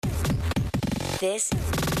This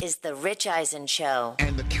is the Rich Eisen Show.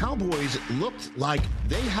 And the Cowboys looked like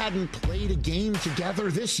they hadn't played a game together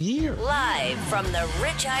this year. Live from the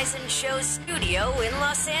Rich Eisen Show studio in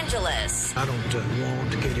Los Angeles. I don't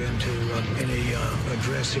want to get into any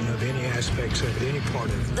addressing of any aspects of any part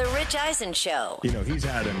of it. The Rich Eisen Show. You know, he's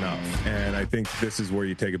had enough. And I think this is where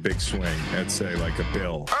you take a big swing at, say, like a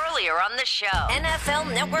Bill. Earlier on the show,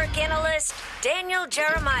 NFL Network analyst Daniel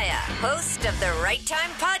Jeremiah, host of the Right Time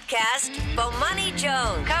podcast, Bomani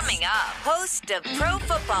Jones. Coming up, host of Pro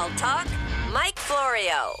Football Talk, Mike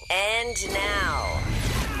Florio. And now,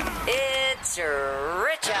 it's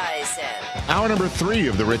Rich Eisen. Hour number 3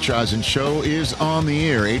 of the Rich Eisen Show is on the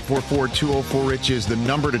air. 844-204-RICH is the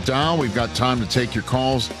number to dial. We've got time to take your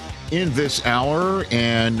calls in this hour,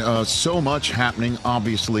 and so much happening,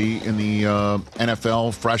 obviously, in the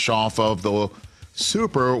NFL, fresh off of the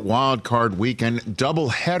Super Wild Card Weekend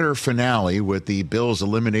doubleheader finale with the Bills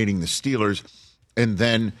eliminating the Steelers, and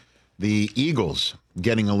then the Eagles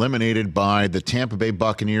getting eliminated by the Tampa Bay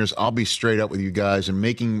Buccaneers. I'll be straight up with you guys and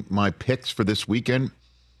making my picks for this weekend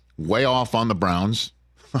way off on the Browns.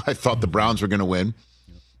 I thought the Browns were going to win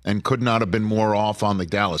and could not have been more off on the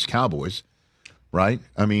Dallas Cowboys, right?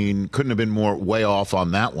 I mean, couldn't have been more way off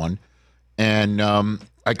on that one. And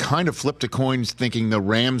I kind of flipped a coin thinking the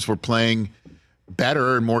Rams were playing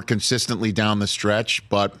better and more consistently down the stretch,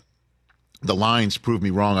 but the Lions proved me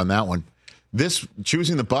wrong on that one. This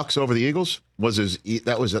choosing the Bucs over the Eagles was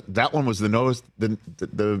that one was the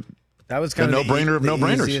that was kind the of no-brainer of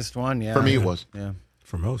no-brainers. Easiest one, yeah. For me, it was. Yeah,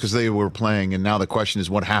 For most. Because they were playing, and now the question is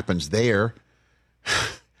what happens there.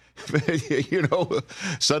 You know,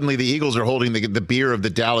 suddenly the Eagles are holding the beer of the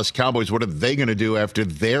Dallas Cowboys. What are they going to do after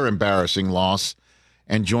their embarrassing loss?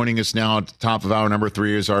 And joining us now at the top of hour number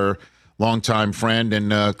 3 is our longtime friend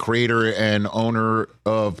and creator and owner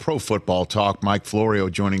of Pro Football Talk, Mike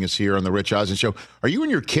Florio, joining us here on the Rich Eisen Show. Are you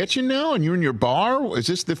in your kitchen now and you're in your bar? Is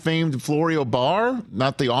this the famed Florio bar,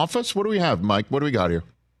 not the office? What do we have, Mike? What do we got here?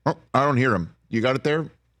 Oh, I don't hear him. You got it there?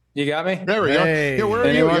 You got me? There we go. Yeah, where are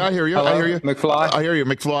Anyone? you? Yeah, I hear you. Hello? I hear you. McFly? I hear you.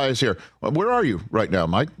 McFly is here. Where are you right now,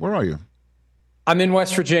 Mike? Where are you? I'm in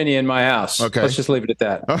West Virginia in my house. Okay. Let's just leave it at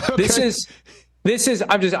that. Okay. This is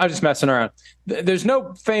I'm just messing around. There's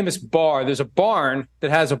no famous bar. There's a barn that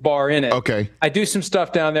has a bar in it. Okay. I do some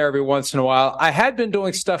stuff down there every once in a while. I had been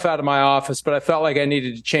doing stuff out of my office, but I felt like I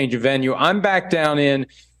needed to change a venue. I'm back down in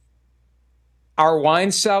our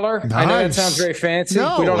wine cellar. Nice. I know that sounds very fancy.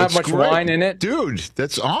 No, we don't have it's much great. wine in it. Dude,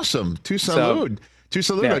 that's awesome. Tu salud.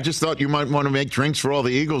 Yeah. I just thought you might want to make drinks for all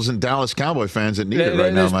the Eagles and Dallas Cowboy fans that need it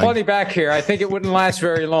right now, There's Mike. plenty back here. I think it wouldn't last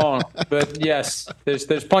very long. But yes, there's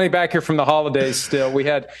plenty back here from the holidays still.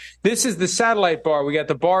 This is the satellite bar. We got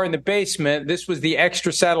the bar in the basement. This was the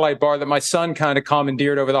extra satellite bar that my son kind of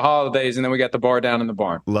commandeered over the holidays. And then we got the bar down in the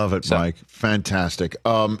barn. Love it, Mike. Fantastic.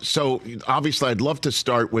 So obviously I'd love to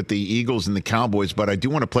start with the Eagles and the Cowboys, but I do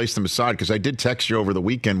want to place them aside because I did text you over the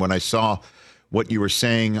weekend when I saw what you were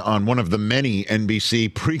saying on one of the many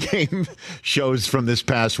NBC pregame shows from this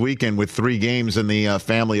past weekend with 3 games in the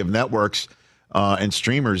family of networks and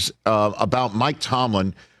streamers about Mike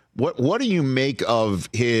Tomlin. What do you make of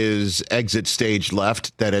his exit stage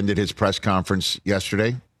left that ended his press conference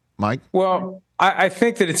yesterday, Mike? Well, I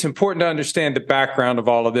think that it's important to understand the background of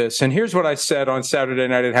all of this. And here's what I said on Saturday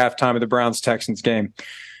night at halftime of the Browns-Texans game.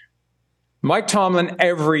 Mike Tomlin,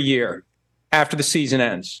 every year after the season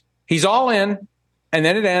ends, he's all in, and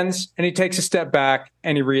then it ends, and he takes a step back,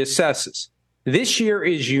 and he reassesses. This year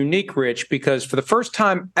is unique, Rich, because for the first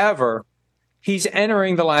time ever, he's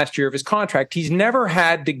entering the last year of his contract. He's never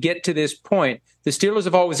had to get to this point. The Steelers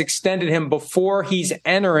have always extended him before he's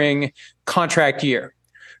entering contract year.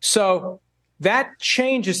 So that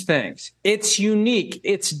changes things. It's unique.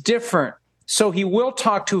 It's different. So he will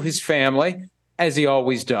talk to his family, as he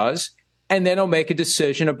always does, and then he'll make a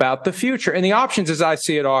decision about the future. And the options, as I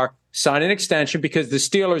see it, are sign an extension because the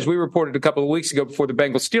Steelers, we reported a couple of weeks ago before the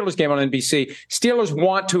Bengals-Steelers game on NBC, Steelers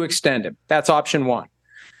want to extend him. That's option 1.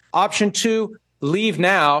 Option 2, leave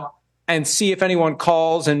now and see if anyone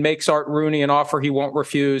calls and makes Art Rooney an offer he won't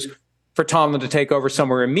refuse for Tomlin to take over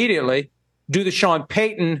somewhere immediately. Do the Sean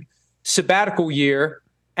Payton sabbatical year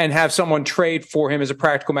and have someone trade for him as a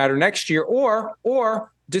practical matter next year,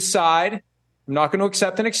 or decide I'm not going to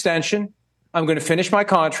accept an extension. I'm going to finish my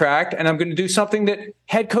contract, and I'm going to do something that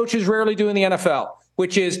head coaches rarely do in the NFL,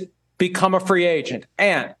 which is become a free agent.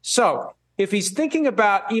 And so if he's thinking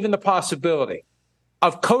about even the possibility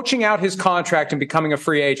of coaching out his contract and becoming a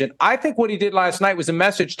free agent, I think what he did last night was a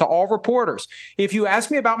message to all reporters. If you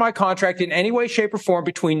ask me about my contract in any way, shape, or form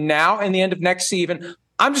between now and the end of next season,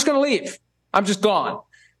 I'm just going to leave. I'm just gone.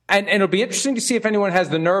 And it'll be interesting to see if anyone has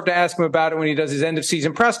the nerve to ask him about it when he does his end of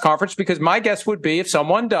season press conference, because my guess would be if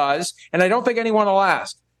someone does, and I don't think anyone will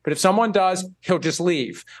ask, but if someone does, he'll just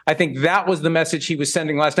leave. I think that was the message he was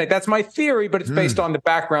sending last night. That's my theory, but it's based on the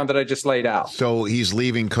background that I just laid out. So he's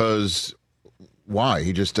leaving because why?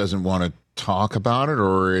 He just doesn't want to talk about it,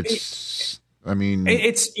 or it's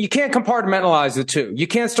you can't compartmentalize the two. You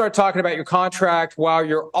can't start talking about your contract while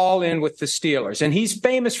you're all in with the Steelers. And he's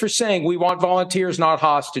famous for saying, we want volunteers, not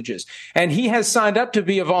hostages. And he has signed up to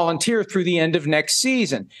be a volunteer through the end of next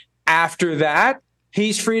season. After that,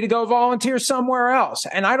 he's free to go volunteer somewhere else.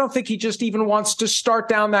 And I don't think he just even wants to start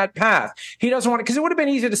down that path. He doesn't want to, because it would have been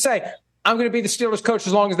easy to say, I'm going to be the Steelers coach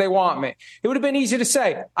as long as they want me. It would have been easy to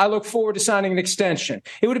say, I look forward to signing an extension.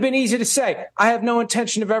 It would have been easy to say, I have no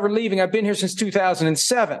intention of ever leaving. I've been here since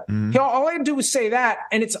 2007. All I had to do was say that,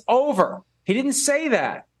 and it's over. He didn't say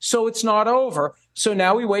that, so it's not over. So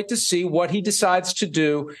now we wait to see what he decides to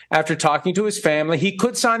do after talking to his family. He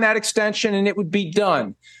could sign that extension, and it would be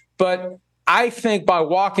done. But I think by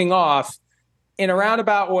walking off in a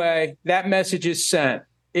roundabout way, that message is sent.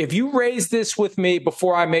 If you raise this with me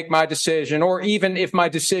before I make my decision, or even if my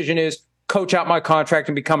decision is coach out my contract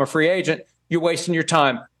and become a free agent, you're wasting your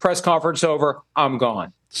time. Press conference over, I'm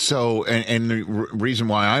gone. So, and the reason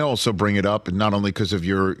why I also bring it up, not only because of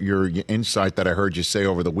your insight that I heard you say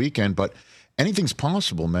over the weekend, but anything's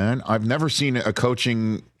possible, man. I've never seen a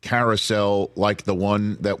coaching carousel like the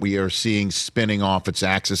one that we are seeing spinning off its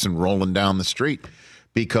axis and rolling down the street.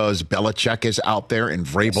 Because Belichick is out there and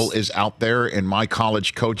Vrabel is out there and my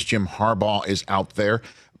college coach Jim Harbaugh is out there.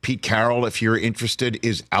 Pete Carroll, if you're interested,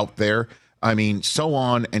 is out there. I mean, so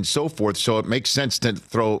on and so forth. So it makes sense to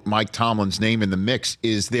throw Mike Tomlin's name in the mix.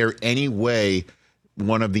 Is there any way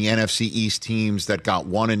one of the NFC East teams that got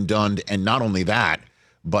one and done, and not only that,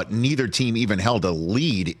 but neither team even held a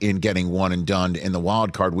lead in getting one and done in the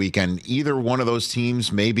wild card weekend, either one of those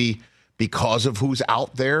teams, maybe because of who's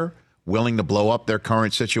out there, willing to blow up their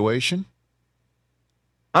current situation?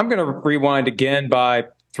 I'm going to rewind again by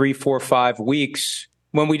 3, 4, 5 weeks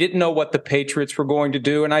when we didn't know what the Patriots were going to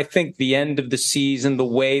do. And I think the end of the season, the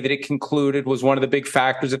way that it concluded, was one of the big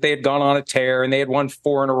factors. That they had gone on a tear and they had won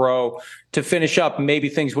 4 in a row to finish up, maybe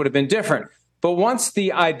things would have been different. But once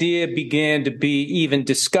the idea began to be even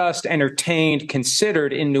discussed, entertained,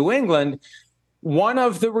 considered in New England, one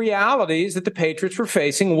of the realities that the Patriots were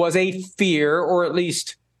facing was a fear, or at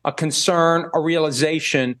least a concern, a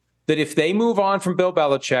realization that if they move on from Bill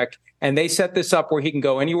Belichick and they set this up where he can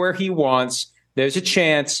go anywhere he wants, there's a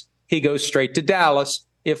chance he goes straight to Dallas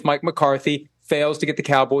if Mike McCarthy fails to get the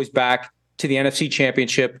Cowboys back to the NFC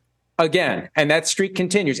Championship again. And that streak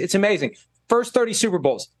continues. It's amazing. First 30 Super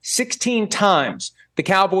Bowls, 16 times the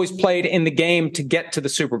Cowboys played in the game to get to the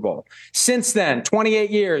Super Bowl. Since then, 28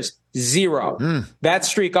 years, 0. That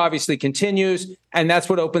streak obviously continues, and that's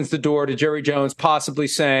what opens the door to Jerry Jones possibly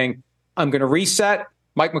saying, I'm going to reset.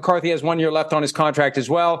 Mike McCarthy has 1 year left on his contract as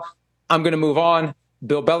well. I'm going to move on.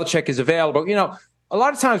 Bill Belichick is available. You know, a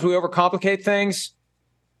lot of times we overcomplicate things.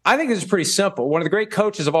 I think this is pretty simple. One of the great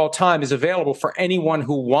coaches of all time is available for anyone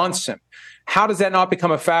who wants him. How does that not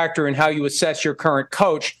become a factor in how you assess your current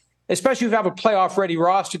coach, especially if you have a playoff-ready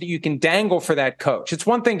roster that you can dangle for that coach? It's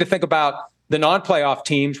one thing to think about the non-playoff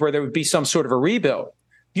teams where there would be some sort of a rebuild.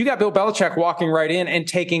 You got Bill Belichick walking right in and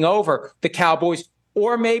taking over the Cowboys,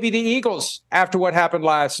 or maybe the Eagles after what happened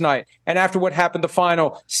last night and after what happened the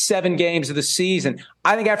final 7 games of the season.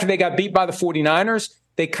 I think after they got beat by the 49ers,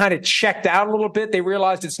 they kind of checked out a little bit. They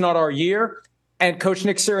realized it's not our year. And Coach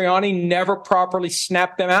Nick Sirianni never properly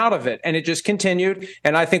snapped them out of it. And it just continued.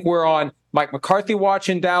 And I think we're on Mike McCarthy watch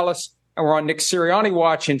in Dallas, and we're on Nick Sirianni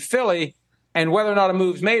watch in Philly. And whether or not a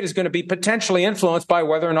move's made is going to be potentially influenced by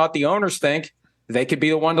whether or not the owners think they could be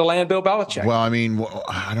the one to land Bill Belichick. Well, I mean,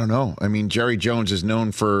 I don't know. I mean, Jerry Jones is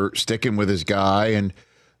known for sticking with his guy. And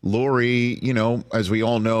Lurie, you know, as we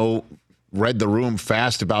all know, read the room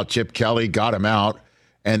fast about Chip Kelly, got him out.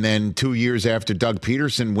 And then 2 years after Doug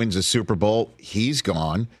Peterson wins a Super Bowl, he's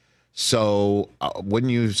gone. So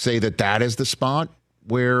wouldn't you say that that is the spot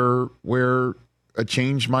where a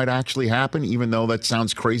change might actually happen, even though that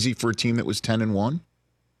sounds crazy for a team that was 10-1?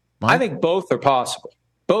 I think both are possible.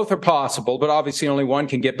 Both are possible, but obviously only one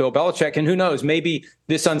can get Bill Belichick. And who knows, maybe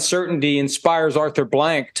this uncertainty inspires Arthur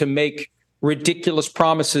Blank to make ridiculous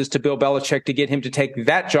promises to Bill Belichick to get him to take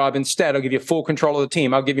that job instead. I'll give you full control of the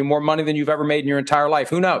team. I'll give you more money than you've ever made in your entire life.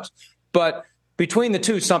 Who knows? But between the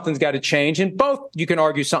two, something's got to change. And both, you can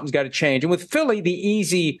argue something's got to change. And with Philly, the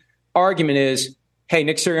easy argument is, hey,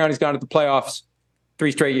 Nick Sirianni's gone to the playoffs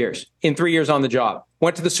 3 straight years, in 3 years on the job.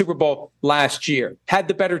 Went to the Super Bowl last year, had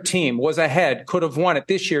the better team, was ahead, could have won it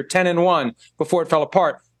this year, 10-1 before it fell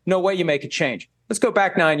apart. no way you make a change. Let's go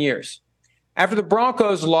back 9 years. After the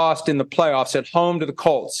Broncos lost in the playoffs at home to the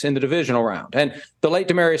Colts in the divisional round, and the late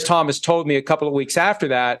Demaryius Thomas told me a couple of weeks after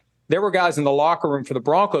that, there were guys in the locker room for the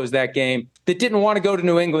Broncos that game that didn't want to go to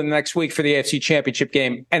New England the next week for the AFC Championship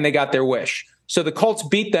game, and they got their wish. So the Colts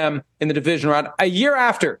beat them in the division round a year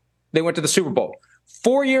after they went to the Super Bowl.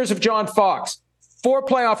 4 years of John Fox, 4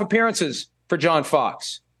 playoff appearances for John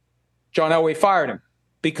Fox. John Elway fired him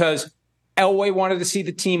because Elway wanted to see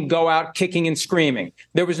the team go out kicking and screaming.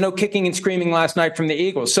 There was no kicking and screaming last night from the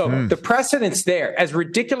Eagles. So the precedent's there. As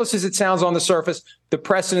ridiculous as it sounds on the surface, the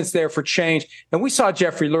precedent's there for change. And we saw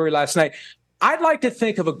Jeffrey Lurie last night. I'd like to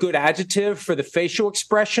think of a good adjective for the facial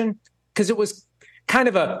expression because it was kind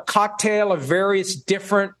of a cocktail of various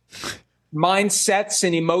different mindsets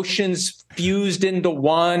and emotions fused into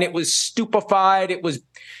one. It was stupefied. It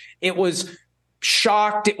was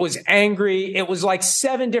shocked. It was angry. It was like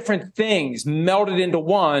 7 different things melded into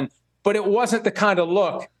one, but it wasn't the kind of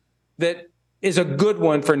look that is a good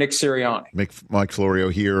one for Nick Sirianni. Mike Florio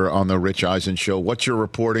here on the Rich Eisen Show. What's your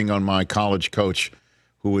reporting on my college coach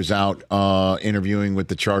who was out interviewing with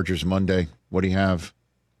the Chargers Monday? What do you have?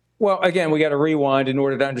 Well, again, we got to rewind in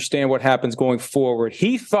order to understand what happens going forward.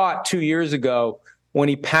 He thought 2 years ago when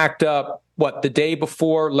he packed up, the day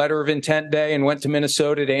before letter of intent day and went to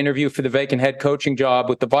Minnesota to interview for the vacant head coaching job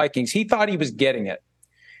with the Vikings, he thought he was getting it.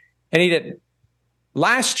 And he didn't.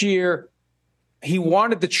 Last year, he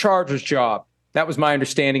wanted the Chargers job. That was my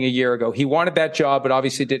understanding a year ago. He wanted that job, but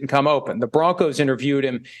obviously it didn't come open. The Broncos interviewed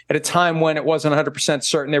him at a time when it wasn't 100%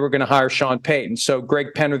 certain they were going to hire Sean Payton. So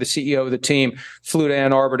Greg Penner, the CEO of the team, flew to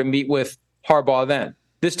Ann Arbor to meet with Harbaugh then.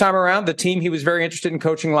 This time around, the team he was very interested in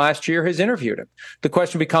coaching last year has interviewed him. The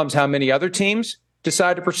question becomes how many other teams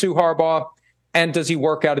decide to pursue Harbaugh, and does he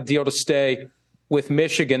work out a deal to stay with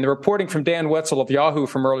Michigan? The reporting from Dan Wetzel of Yahoo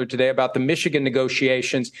from earlier today about the Michigan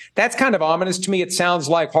negotiations, that's kind of ominous to me. It sounds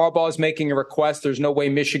like Harbaugh is making a request there's no way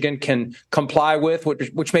Michigan can comply with,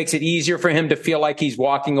 which makes it easier for him to feel like he's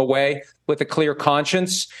walking away with a clear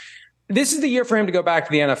conscience. This is the year for him to go back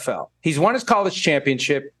to the NFL. He's won his college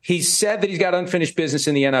championship. He's said that he's got unfinished business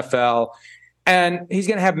in the NFL, and he's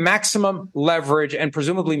going to have maximum leverage and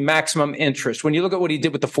presumably maximum interest. When you look at what he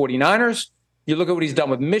did with the 49ers, you look at what he's done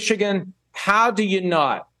with Michigan, how do you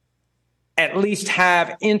not at least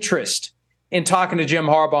have interest in talking to Jim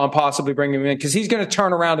Harbaugh and possibly bringing him in? Because he's going to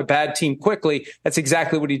turn around a bad team quickly. That's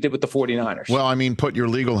exactly what he did with the 49ers. Well, I mean, put your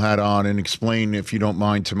legal hat on and explain, if you don't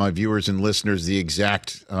mind, to my viewers and listeners, the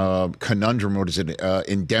exact conundrum. What is it?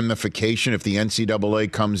 Indemnification if the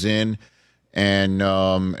NCAA comes in and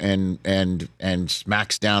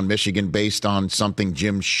smacks down Michigan based on something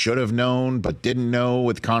Jim should have known but didn't know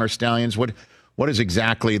with Connor Stallions. What is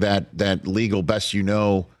exactly that legal best you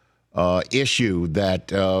know issue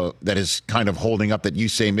that is kind of holding up that you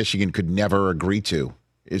say Michigan could never agree to,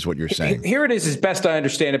 is what you're saying? Here it is, as best I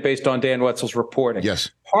understand it, based on Dan Wetzel's reporting. Yes.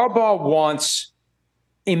 Harbaugh wants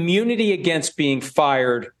immunity against being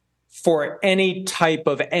fired for any type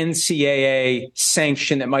of NCAA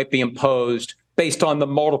sanction that might be imposed based on the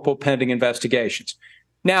multiple pending investigations.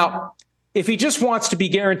 Now, if he just wants to be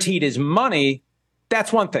guaranteed his money,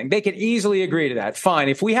 that's one thing. They could easily agree to that. Fine.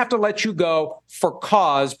 If we have to let you go for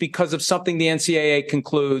cause because of something the NCAA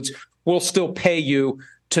concludes, we'll still pay you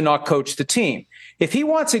to not coach the team. If he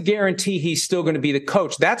wants a guarantee he's still going to be the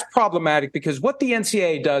coach, that's problematic because what the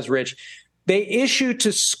NCAA does, Rich, they issue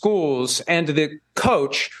to schools and to the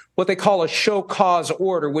coach what they call a show cause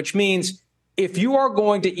order, which means if you are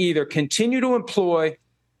going to either continue to employ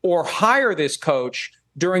or hire this coach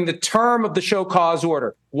during the term of the show cause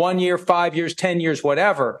order, 1 year, 5 years, 10 years,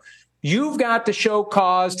 whatever, you've got to show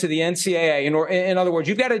cause to the NCAA. In other words,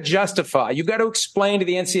 you've got to justify, you've got to explain to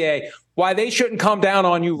the NCAA why they shouldn't come down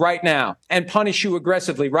on you right now and punish you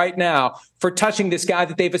aggressively right now for touching this guy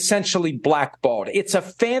that they've essentially blackballed. It's a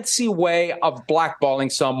fancy way of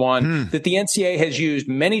blackballing someone that the NCAA has used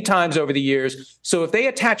many times over the years. So if they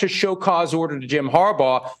attach a show cause order to Jim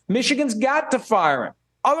Harbaugh, Michigan's got to fire him.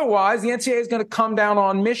 Otherwise, the NCAA is going to come down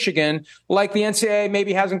on Michigan like the NCAA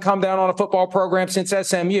maybe hasn't come down on a football program since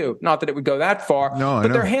SMU. Not that it would go that far, but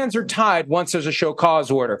their hands are tied once there's a show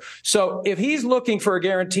cause order. So if he's looking for a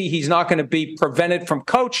guarantee he's not going to be prevented from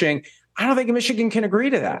coaching, I don't think Michigan can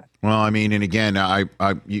agree to that. Well, I mean, and again,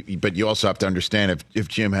 but you also have to understand if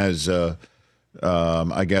Jim has,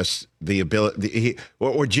 I guess, the ability,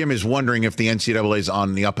 or Jim is wondering if the NCAA is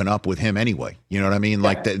on the up and up with him anyway. You know what I mean?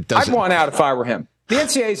 Like that. I'd want out if I were him. The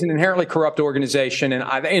NCAA is an inherently corrupt organization,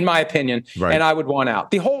 and in my opinion, and I would want out.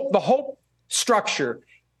 The whole structure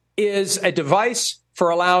is a device for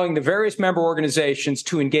allowing the various member organizations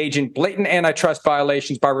to engage in blatant antitrust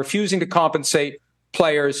violations by refusing to compensate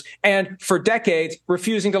players, and for decades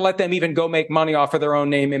refusing to let them even go make money off of their own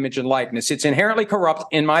name, image, and likeness. It's inherently corrupt,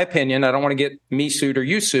 in my opinion. I don't want to get me sued or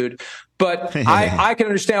you sued, but I can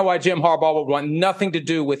understand why Jim Harbaugh would want nothing to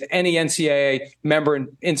do with any NCAA member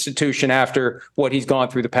institution after what he's gone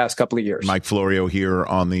through the past couple of years. Mike Florio here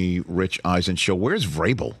on the Rich Eisen Show. Where's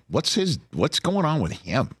Vrabel? What's going on with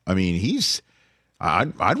him? I mean,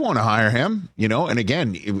 I'd want to hire him, and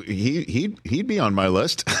again, he'd be on my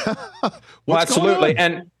list. Well, absolutely.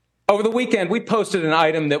 And over the weekend, we posted an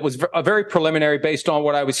item that was a very preliminary based on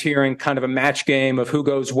what I was hearing, kind of a match game of who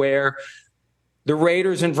goes where. The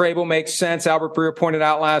Raiders and Vrabel makes sense. Albert Breer pointed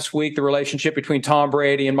out last week the relationship between Tom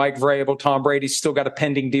Brady and Mike Vrabel. Tom Brady's still got a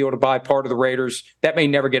pending deal to buy part of the Raiders. That may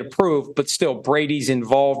never get approved, but still Brady's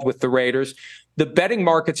involved with the Raiders. The betting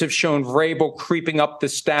markets have shown Vrabel creeping up the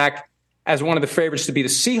stack as one of the favorites to be the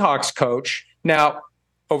Seahawks coach. Now,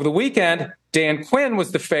 over the weekend, Dan Quinn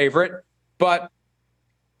was the favorite, but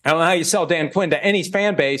I don't know how you sell Dan Quinn to any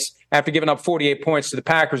fan base after giving up 48 points to the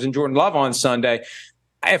Packers and Jordan Love on Sunday.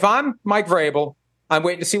 If I'm Mike Vrabel, I'm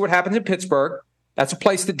waiting to see what happens in Pittsburgh. That's a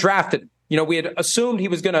place that drafted him. We had assumed he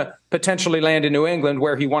was going to potentially land in New England,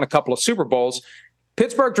 where he won a couple of Super Bowls.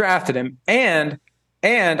 Pittsburgh drafted him, and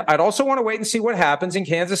I'd also want to wait and see what happens in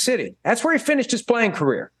Kansas City. That's where he finished his playing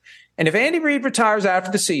career. And if Andy Reid retires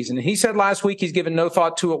after the season, and he said last week he's given no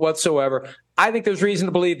thought to it whatsoever, I think there's reason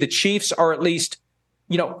to believe the Chiefs are at least,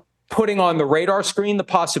 putting on the radar screen the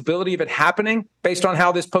possibility of it happening based on how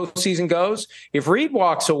this postseason goes. If Reid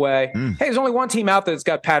walks away, hey, there's only one team out there that's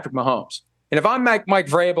got Patrick Mahomes. And if I'm Mike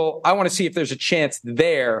Vrabel, I want to see if there's a chance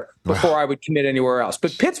there before I would commit anywhere else.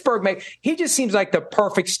 But Pittsburgh, he just seems like the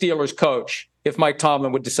perfect Steelers coach if Mike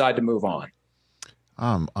Tomlin would decide to move on.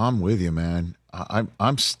 I'm with you, man.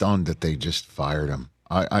 I'm stunned that they just fired him.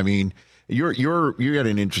 I mean, you had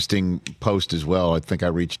an interesting post as well. I think I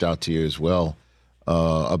reached out to you as well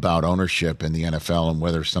about ownership in the NFL and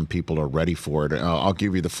whether some people are ready for it. I'll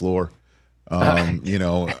give you the floor.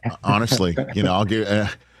 Honestly, I'll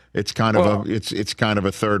give. It's kind of it's kind of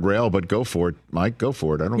a third rail, but go for it, Mike. Go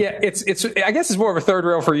for it. It's. I guess it's more of a third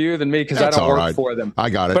rail for you than me because I don't work for them. I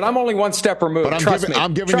got it. But I'm only one step removed. But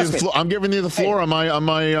I'm giving you the floor on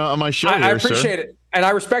my show. I appreciate it, and I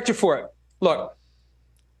respect you for it. Look,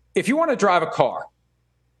 if you want to drive a car,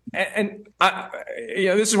 and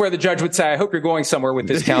this is where the judge would say, "I hope you're going somewhere with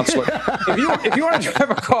this, counselor." if you want to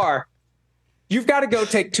drive a car, you've got to go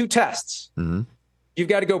take two tests. Mm-hmm. You've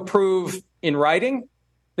got to go prove in writing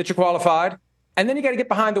that you're qualified, and then you got to get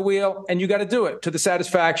behind the wheel and you got to do it to the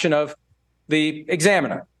satisfaction of the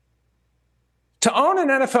examiner. To own an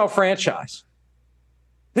NFL franchise,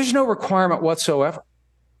 there's no requirement whatsoever.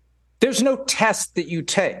 There's no test that you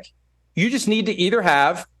take. You just need to either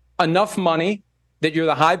have enough money that you're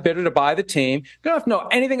the high bidder to buy the team. You don't have to know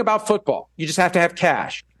anything about football. You just have to have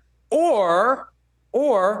cash. Or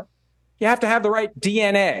you have to have the right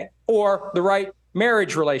DNA or the right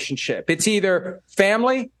marriage relationship. It's either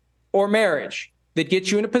family or marriage that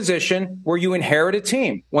gets you in a position where you inherit a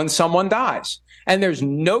team when someone dies. And there's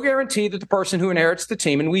no guarantee that the person who inherits the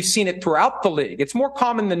team, and we've seen it throughout the league, it's more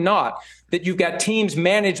common than not that you've got teams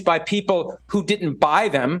managed by people who didn't buy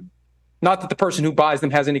them. Not that the person who buys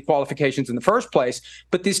them has any qualifications in the first place,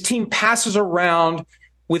 but this team passes around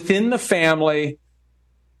within the family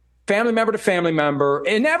member to family member.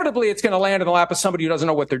 Inevitably, it's going to land in the lap of somebody who doesn't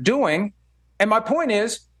know what they're doing. And my point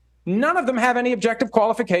is, none of them have any objective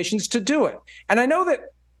qualifications to do it. And I know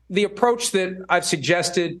that the approach that I've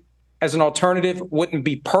suggested as an alternative wouldn't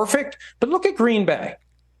be perfect, but look at Green Bay,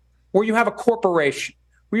 where you have a corporation,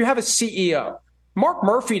 where you have a CEO. Mark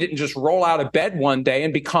Murphy didn't just roll out of bed one day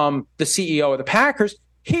and become the CEO of the Packers.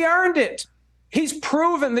 He earned it. He's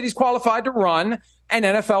proven that he's qualified to run an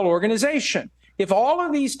NFL organization. If all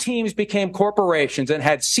of these teams became corporations and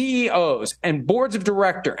had CEOs and boards of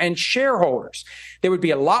director and shareholders, there would be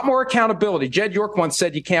a lot more accountability. Jed York once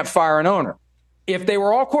said you can't fire an owner. If they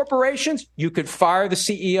were all corporations, you could fire the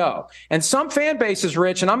CEO. And some fan bases,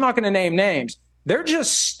 Rich, and I'm not going to name names, they're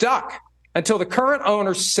just stuck until the current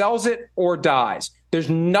owner sells it or dies. There's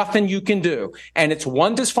nothing you can do. And it's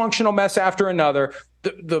one dysfunctional mess after another.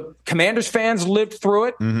 The Commanders fans lived through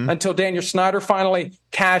it until Daniel Snyder finally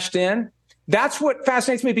cashed in. That's what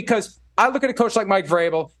fascinates me, because I look at a coach like Mike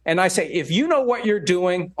Vrabel and I say, if you know what you're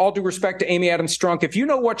doing, all due respect to Amy Adams Strunk, if you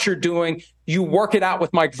know what you're doing, you work it out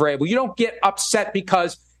with Mike Vrabel. You don't get upset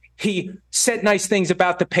because he said nice things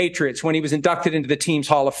about the Patriots when he was inducted into the team's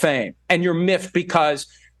Hall of Fame. And you're miffed because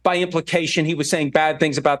by implication, he was saying bad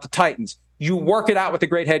things about the Titans. You work it out with a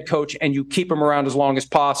great head coach and you keep him around as long as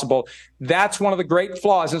possible. That's one of the great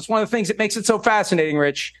flaws. And it's one of the things that makes it so fascinating,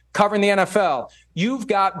 Rich, covering the NFL, you've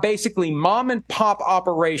got basically mom and pop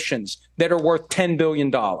operations that are worth $10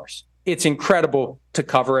 billion. It's incredible to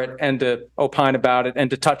cover it and to opine about it and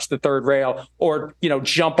to touch the third rail or,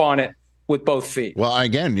 jump on it with both feet. Well,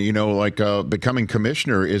 again, becoming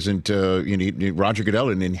commissioner isn't, Roger Goodell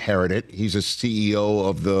didn't inherit it. He's a CEO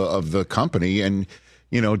of the company and,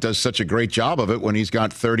 does such a great job of it when he's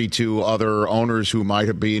got 32 other owners who might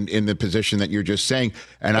have been in the position that you're just saying.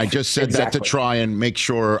 And I just said that to try and make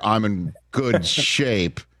sure I'm in good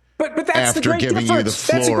shape. But that's the great difference.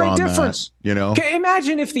 That's a great difference. Okay,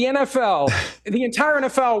 imagine if the NFL, the entire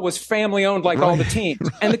NFL was family owned like all the teams,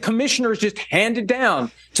 and the commissioners just handed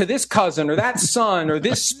down to this cousin or that son or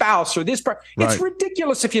this spouse or this. It's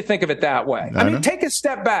ridiculous if you think of it that way. I mean, take a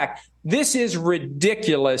step back. This is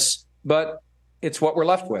ridiculous, but it's what we're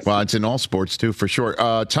left with. Well, it's in all sports, too, for sure.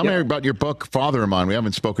 Tell me about your book, Father of Mine. We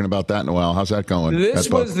haven't spoken about that in a while. How's that going? This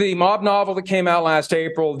was the mob novel that came out last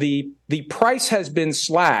April. The price has been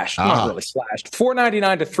slashed, not really slashed,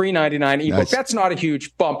 $4.99 to $3.99 ebook. That's not a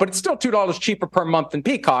huge bump, but it's still $2 cheaper per month than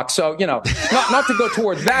Peacock. So, not to go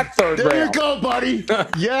towards that third rail. There you go, buddy.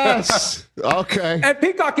 Yes. Okay. And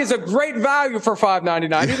Peacock is a great value for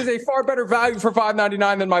 $5.99. It is a far better value for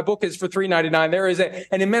 $5.99 than my book is for $3.99. There is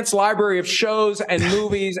an immense library of shows and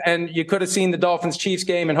movies, and you could have seen the Dolphins-Chiefs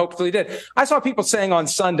game and hopefully did. I saw people saying on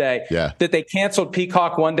Sunday that they canceled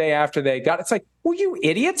Peacock one day after they got it. It's like, well, you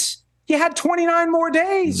idiots. You had 29 more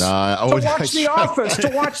days to watch The Office, to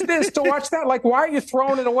watch this, to watch that. Like, why are you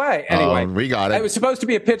throwing it away? Anyway, we got it. It was supposed to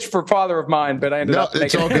be a pitch for Father of Mine, but I ended up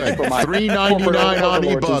making all good. $3.99 on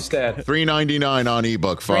ebook. $3.99 on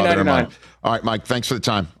ebook. Father of Mine. All right, Mike. Thanks for the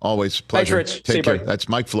time. Always pleasure. Thanks, Rich. Take care. That's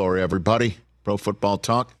Mike Florio, everybody. Pro Football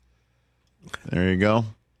Talk. There you go.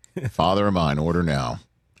 Father of Mine. Order now.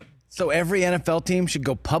 So every NFL team should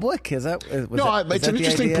go public? It's an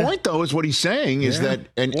interesting point, though, is what he's saying is that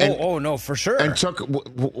no, for sure. And took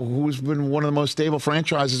who's been one of the most stable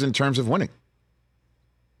franchises in terms of winning.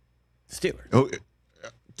 Steelers. Oh,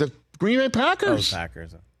 the Green Bay Packers. Oh,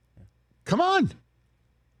 Packers. Come on.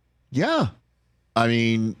 Yeah. I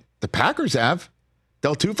mean, the Packers have.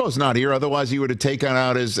 Del Tufo's not here. Otherwise, he would have taken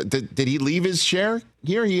out his. Did he leave his share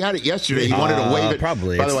here? He had it yesterday. He wanted to wave it.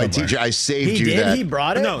 Probably. By the way, TJ, I saved you that. He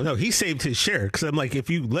brought it? No, he saved his share because I'm like, if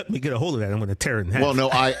you let me get a hold of that, I'm going to tear it in half. Well, no,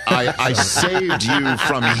 I saved you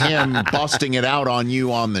from him busting it out on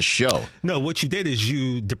you on the show. No, what you did is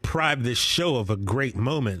you deprived this show of a great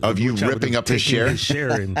moment of you ripping up his share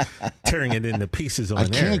and tearing it into pieces on air. I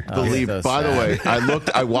can't believe. By the way,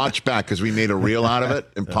 I watched back because we made a reel out of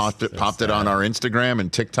it and popped it on our Instagram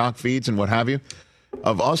and TikTok feeds and what have you.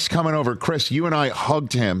 Of us coming over, Chris, you and I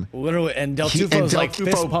hugged him. Literally, and Del Tufo's like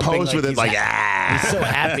fist pumping, posed with it like, He's so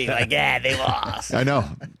happy, like, they lost. I know.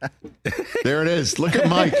 There it is. Look at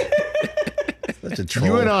Mike. Such a troll.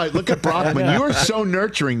 You and I, look at Brockman. You were so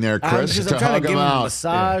nurturing there, Chris, I'm trying to give him out. A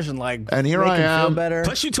massage and here I am. Feel better.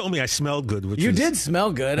 Plus, you told me I smelled good. You did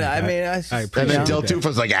smell good. I mean, I and then Del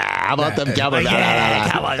Tufo's like, how about them Cowboys? Oh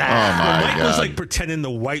my Mike God. was like pretending to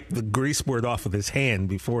wipe the grease word off of his hand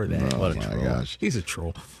before that. Oh my gosh. He's a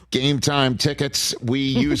troll. Game Time tickets. We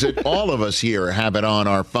use it. All of us here have it on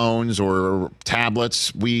our phones or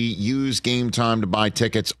tablets. We use Game Time to buy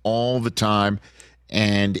tickets all the time,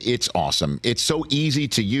 and it's awesome. It's so easy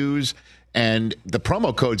to use, and the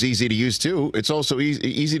promo code's easy to use too. It's also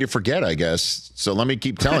easy to forget, I guess. So let me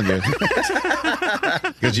keep telling you,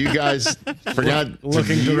 because you guys forgot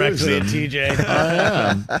looking directly at TJ.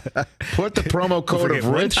 I am. Put the promo code of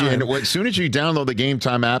Rich in. As soon as you download the Game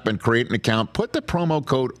Time app and create an account, put the promo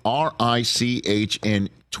code RICH in.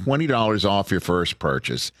 $20 off your first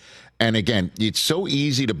purchase. And again, it's so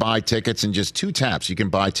easy to buy tickets in just 2 taps. You can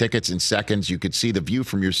buy tickets in seconds. You could see the view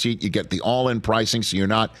from your seat. You get the all-in pricing, so you're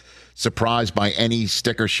not surprised by any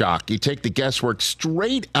sticker shock. You take the guesswork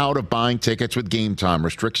straight out of buying tickets with Game Time.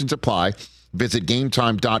 Restrictions apply. Visit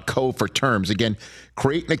gametime.co for terms. Again,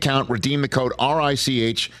 create an account, redeem the code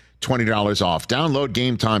RICH, $20 off. Download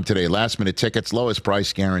Game Time today. Last-minute tickets, lowest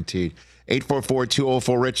price guaranteed.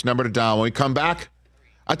 844-204-RICH, number to dial. When we come back,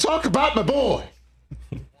 I talk about my boy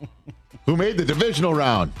who made the divisional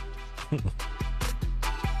round.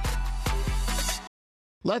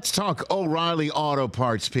 Let's talk O'Reilly Auto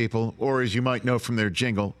Parts, people, or as you might know from their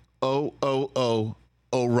jingle, O'Reilly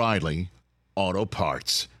Auto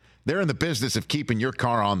Parts. They're in the business of keeping your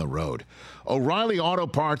car on the road. O'Reilly Auto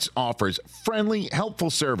Parts offers friendly, helpful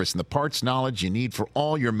service and the parts knowledge you need for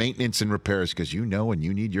all your maintenance and repairs, because you know when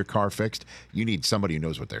you need your car fixed, you need somebody who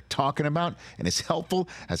knows what they're talking about and is helpful,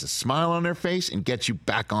 has a smile on their face, and gets you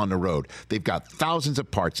back on the road. They've got thousands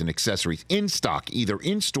of parts and accessories in stock, either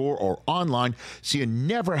in-store or online, so you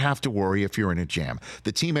never have to worry if you're in a jam.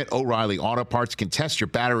 The team at O'Reilly Auto Parts can test your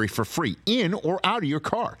battery for free in or out of your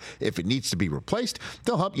car. If it needs to be replaced,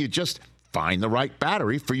 they'll help you just find the right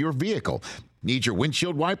battery for your vehicle. Need your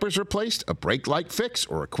windshield wipers replaced, a brake light fix,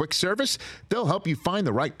 or a quick service? They'll help you find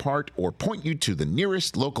the right part or point you to the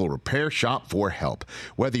nearest local repair shop for help.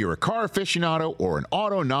 Whether you're a car aficionado or an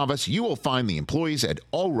auto novice, you will find the employees at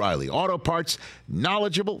O'Reilly Auto Parts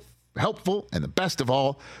knowledgeable, helpful, and the best of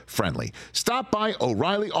all, friendly. Stop by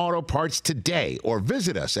O'Reilly Auto Parts today or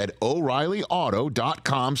visit us at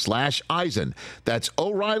O'ReillyAuto.com/Eisen. That's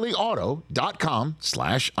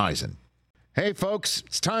O'ReillyAuto.com/Eisen. Hey, folks,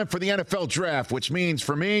 it's time for the NFL Draft, which means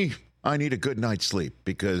for me, I need a good night's sleep,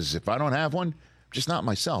 because if I don't have one, I'm just not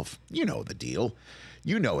myself. You know the deal.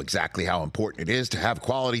 You know exactly how important it is to have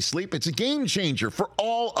quality sleep. It's a game changer for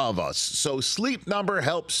all of us. So Sleep Number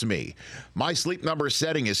helps me. My Sleep Number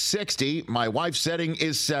setting is 60. My wife's setting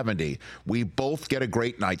is 70. We both get a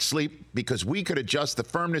great night's sleep because we could adjust the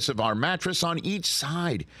firmness of our mattress on each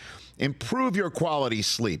side. Improve your quality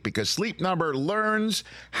sleep because Sleep Number learns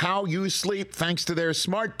how you sleep thanks to their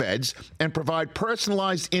smart beds and provide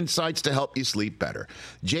personalized insights to help you sleep better.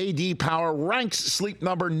 J.D. Power ranks Sleep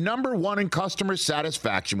Number #1 in customer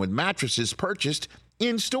satisfaction with mattresses purchased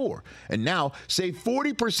in-store. And now, save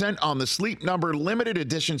 40% on the Sleep Number limited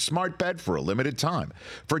edition smart bed for a limited time.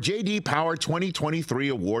 For J.D. Power 2023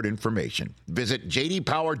 award information, visit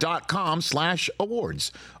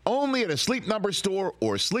jdpower.com/awards. Only at a Sleep Number store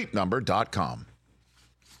or sleepnumber.com.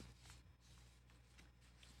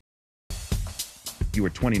 You were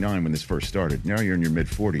 29 when this first started. Now you're in your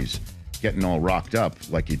mid-40s. Getting all rocked up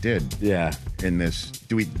like you did. Yeah. In this,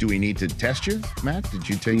 do we need to test you, Matt? Did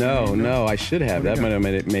you take? No, I should have. That might have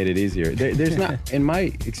made it easier. There's not, in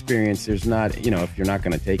my experience, there's not. If you're not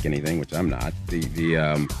going to take anything, which I'm not.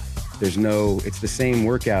 There's no. It's the same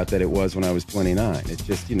workout that it was when I was 29. It's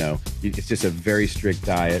just it's just a very strict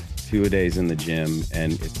diet, 2 a days in the gym,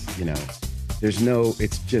 and it's there's no.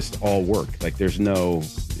 It's just all work. Like there's no.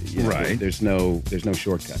 Right. There's no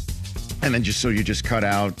shortcut. And then you just cut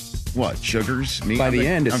out. What, sugars, meat? By the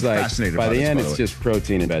end, it's it's just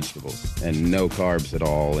protein and vegetables and no carbs at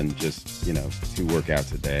all, and just 2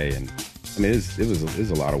 workouts a day. And I mean, it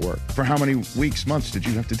was a lot of work. For how many weeks, months did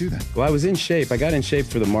you have to do that? Well, I was in shape. I got in shape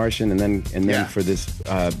for The Martian, and then for this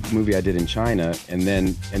movie I did in China, and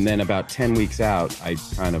then about 10 weeks out, I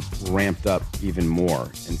kind of ramped up even more.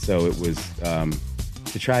 And so it was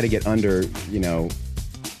to try to get under,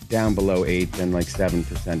 down below 8 and like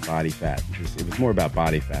 7% body fat. It was more about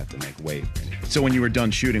body fat than like weight. So when you were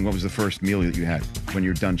done shooting, what was the first meal that you had when you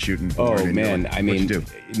were done shooting? Oh man, I mean, do?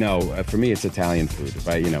 No, for me it's Italian food. If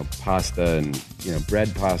I, pasta and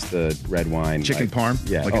bread, pasta, red wine, chicken parm.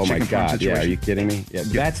 Yeah. Like oh my God. Situation? Yeah. Are you kidding me? Yeah.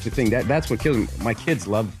 That's the thing. That's what kills me. My kids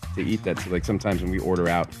love to eat that. So like sometimes when we order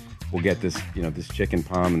out, we'll get this, this chicken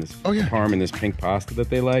parm and this parm and this pink pasta that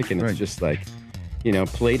they like, and it's just like.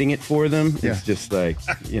 Plating it for them, it's just like,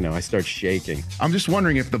 I start shaking. I'm just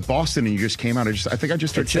wondering if the Boston and you just came out. I think I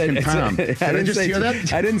just heard chicken palm. Did I just hear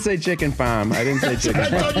that? I didn't say chicken palm. I didn't say chicken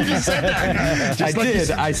palm. I thought you just said that. I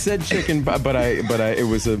did. I said chicken, but it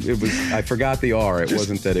was. I forgot the R. It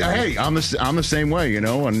wasn't that. Hey, I'm the same way. And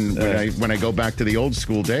when I go back to the old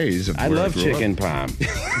school days, I love chicken palm.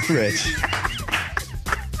 Rich.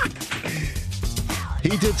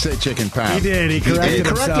 He did say chicken palm. He did. He corrected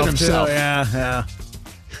himself. Too. Yeah.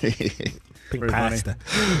 Big pasta.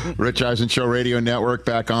 Rich Eisen Show Radio Network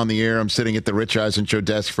back on the air. I'm sitting at the Rich Eisen Show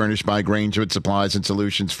desk furnished by Grainger with supplies and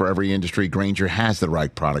solutions for every industry. Grainger has the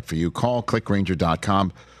right product for you. Call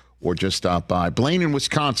clickgrainger.com or just stop by. Blaine in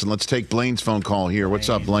Wisconsin. Let's take Blaine's phone call here. What's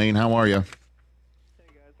up, Blaine? How are you? Hey,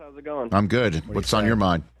 guys. How's it going? I'm good. What's on your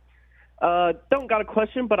mind? Don't got a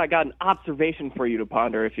question, but I got an observation for you to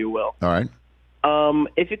ponder, if you will. All right.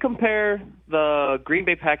 If you compare the Green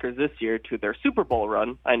Bay Packers this year to their Super Bowl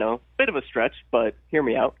run, I know, bit of a stretch, but hear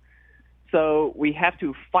me out. So we have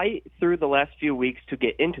to fight through the last few weeks to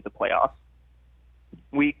get into the playoffs.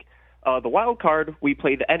 The wild card, we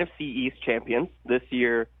play the NFC East champions. This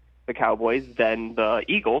year, the Cowboys, then the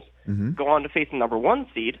Eagles. Go on to face the number 1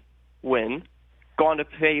 seed, win. Go on to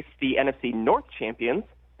face the NFC North champions.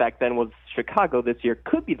 Back then was Chicago. This year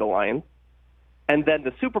could be the Lions. And then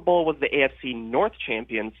the Super Bowl was the AFC North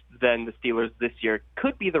champions. Then the Steelers this year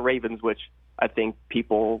could be the Ravens, which I think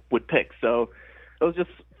people would pick. So it was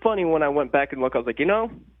just funny when I went back and looked. I was like,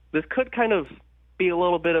 this could kind of be a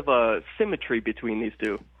little bit of a symmetry between these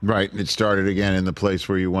two. Right. It started again in the place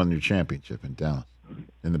where you won your championship in Dallas,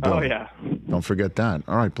 in the building. Oh, yeah. Don't forget that.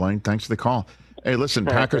 All right, Blaine, thanks for the call. Hey, listen,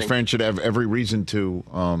 Packers fans should have every reason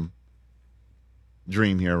to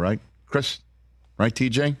dream here, right? Chris? Right,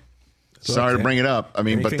 TJ? Sorry to bring it up. I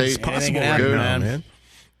mean, but possible right now, man.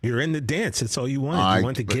 You're in the dance. That's all you wanted. You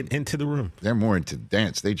wanted to get into the room. They're more into the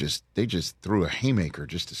dance. They just threw a haymaker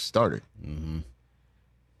just to start it. Mm-hmm.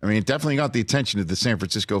 I mean, it definitely got the attention of the San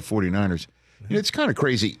Francisco 49ers. It's kind of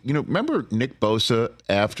crazy. Remember Nick Bosa,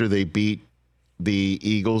 after they beat the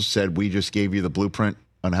Eagles, said, we just gave you the blueprint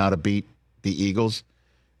on how to beat the Eagles?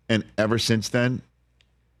 And ever since then,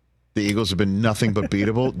 the Eagles have been nothing but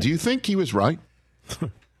beatable. Do you think he was right? I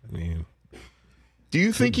mean, do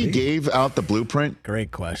you think he gave out the blueprint? Great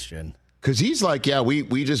question. Because he's like, yeah,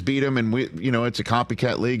 we just beat him, and it's a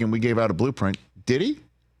copycat league, and we gave out a blueprint. Did he?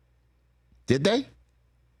 Did they?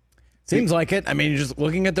 Seems like it. I mean, just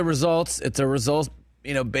looking at the results, it's a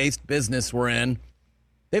results-based business we're in.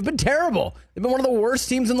 They've been terrible. They've been one of the worst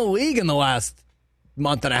teams in the league in the last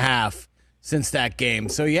month and a half since that game.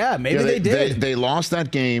 So, yeah, maybe they did. They lost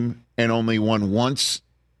that game and only won once.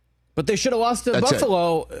 But they should have lost to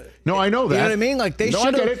Buffalo. No, I know that. You know what I mean? Like, they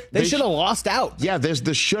should have lost out. Yeah, there's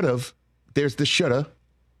the shoulda. There's the shoulda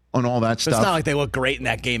on all that stuff. It's not like they look great in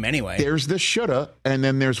that game anyway. There's the shoulda, and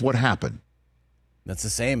then there's what happened. That's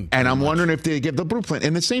the same. And I'm wondering if they give the blueprint.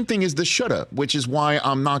 And the same thing is the shoulda, which is why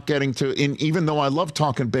I'm not getting to, even though I love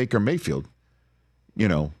talking Baker Mayfield,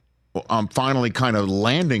 I'm finally kind of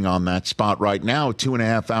landing on that spot right now,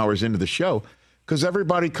 2.5 hours into the show, because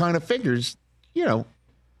everybody kind of figures,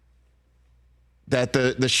 that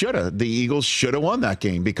the Eagles should have won that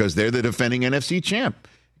game because they're the defending NFC champ.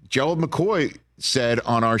 Gerald McCoy said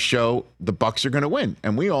on our show the Bucs are going to win,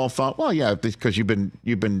 and we all thought, well, yeah, because you've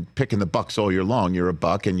been picking the Bucs all year long. You're a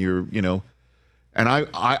Buck, and and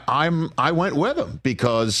I went with him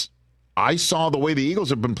because I saw the way the Eagles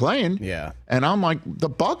have been playing. Yeah, and I'm like, the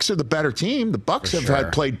Bucs are the better team. The Bucs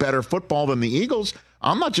have played better football than the Eagles.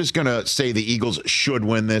 I'm not just going to say the Eagles should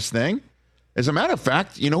win this thing. As a matter of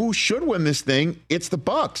fact, who should win this thing? It's the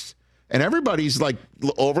Bucs, and everybody's like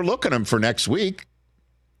overlooking them for next week.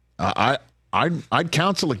 I'd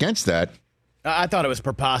counsel against that. I thought it was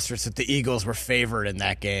preposterous that the Eagles were favored in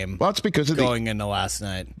that game. Well, it's because of going into last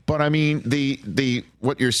night. But I mean, the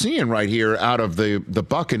what you're seeing right here out of the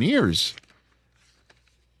Buccaneers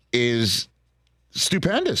is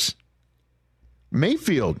stupendous.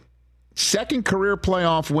 Mayfield, second career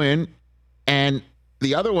playoff win, and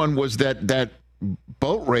the other one was that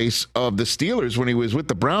boat race of the Steelers when he was with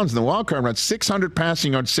the Browns in the wild card round. 600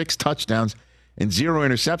 passing yards, 6 touchdowns, and 0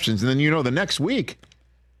 interceptions. And then, the next week,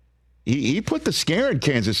 he put the scare in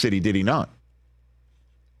Kansas City, did he not?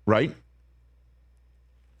 Right?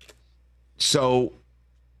 So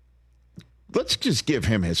let's just give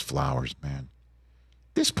him his flowers, man.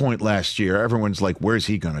 This point last year, everyone's like, where's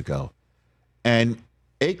he going to go? And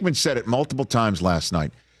Aikman said it multiple times last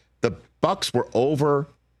night. The Bucs were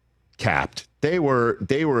over-capped. They were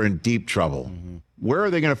in deep trouble. Mm-hmm. Where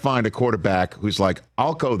are they going to find a quarterback who's like,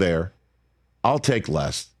 I'll go there, I'll take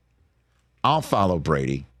less, I'll follow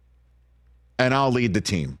Brady, and I'll lead the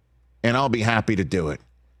team, and I'll be happy to do it.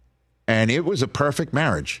 And it was a perfect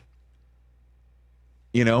marriage.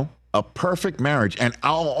 A perfect marriage. And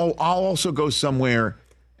I'll also go somewhere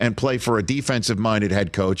and play for a defensive-minded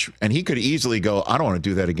head coach, and he could easily go, I don't want to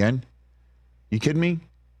do that again. You kidding me?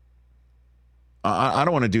 I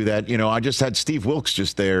don't want to do that. I just had Steve Wilkes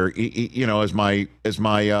just there, as my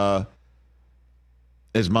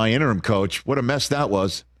interim coach. What a mess that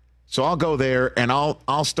was. So I'll go there and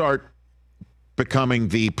I'll start becoming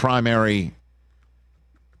the primary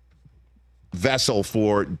vessel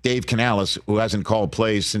for Dave Canales, who hasn't called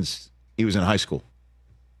plays since he was in high school.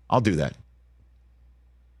 I'll do that.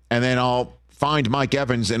 And then I'll find Mike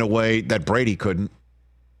Evans in a way that Brady couldn't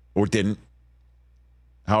or didn't,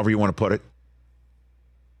 however you want to put it.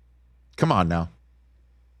 Come on now.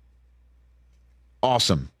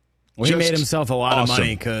 Awesome. Well, he made himself a lot of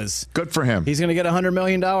money because good for him. He's going to get a $100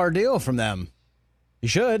 million deal from them. He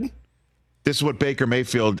should. This is what Baker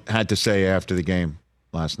Mayfield had to say after the game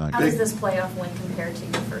last night. How does this playoff win compare to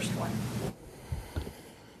your first one?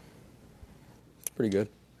 Pretty good.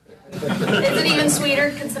 Is it even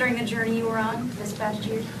sweeter considering the journey you were on this past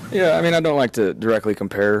year? Yeah, I mean, I don't like to directly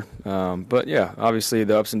compare, but yeah, obviously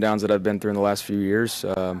the ups and downs that I've been through in the last few years,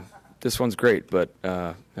 this one's great, but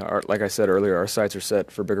like I said earlier, our sights are set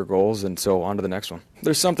for bigger goals, and so on to the next one.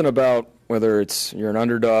 There's something about whether you're an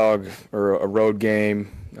underdog or a road game,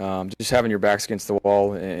 just having your backs against the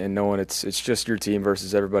wall and knowing it's just your team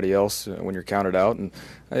versus everybody else when you're counted out. And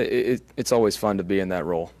it's always fun to be in that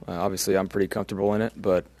role. Obviously, I'm pretty comfortable in it,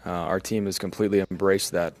 but our team has completely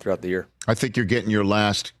embraced that throughout the year. I think you're getting your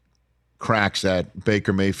last cracks at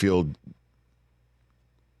Baker Mayfield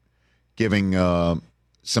giving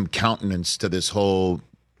some countenance to this whole,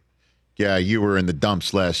 yeah, you were in the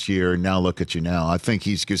dumps last year, now look at you now. I think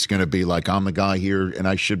he's just going to be like, I'm the guy here, and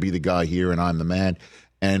I should be the guy here, and I'm the man.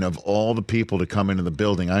 And of all the people to come into the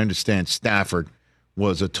building, I understand Stafford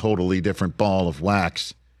was a totally different ball of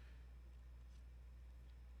wax.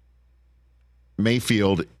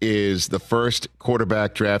 Mayfield is the first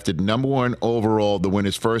quarterback drafted #1 overall to win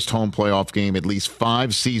his first home playoff game at least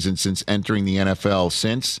 5 seasons since entering the NFL,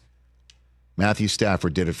 since Matthew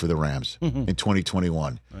Stafford did it for the Rams in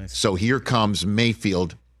 2021. Nice. So here comes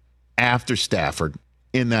Mayfield after Stafford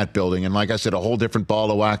in that building. And like I said, a whole different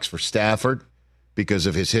ball of wax for Stafford because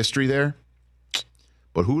of his history there.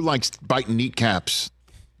 But who likes biting kneecaps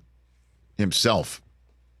himself?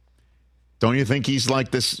 Don't you think he's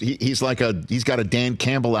like this? He's got a Dan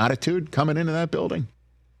Campbell attitude coming into that building.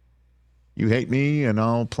 You hate me, and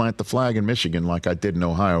I'll plant the flag in Michigan like I did in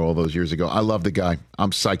Ohio all those years ago. I love the guy.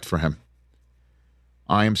 I'm psyched for him.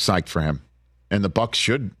 I am psyched for him. And the Bucs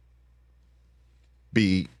should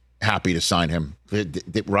be happy to sign him.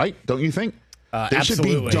 Right? Don't you think? They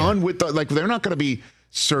absolutely. should be done with they're not going to be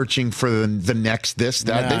searching for the next this,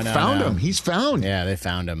 that. They found him. He's found. Yeah, they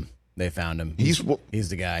found him. He's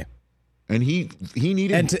the guy. And he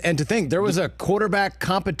needed... And to think, there was a quarterback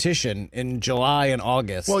competition in July and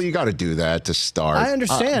August. Well, you got to do that to start. I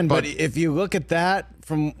understand, but if you look at that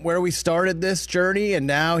from where we started this journey, and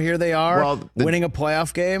now here they are winning a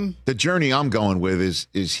playoff game. The journey I'm going with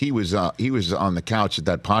is he was on the couch at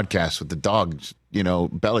that podcast with the dogs,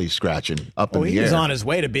 belly scratching up in the air. He was on his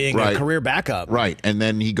way to being a career backup. Right, and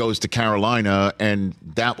then he goes to Carolina, and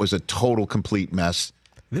that was a total, complete mess.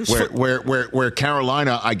 Where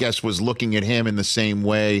Carolina, I guess, was looking at him in the same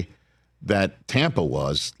way that Tampa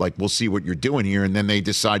was. Like, we'll see what you're doing here. And then they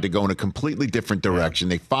decide to go in a completely different direction.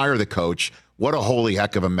 They fire the coach. What a holy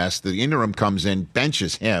heck of a mess. The interim comes in,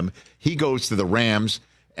 benches him. He goes to the Rams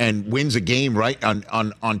and wins a game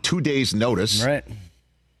on 2 days' notice. Right.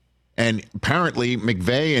 And apparently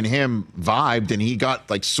McVay and him vibed, and he got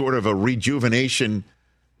like sort of a rejuvenation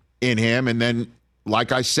in him. And then,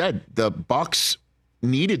 like I said, the Bucs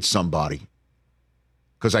needed somebody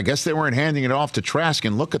because I guess they weren't handing it off to Trask,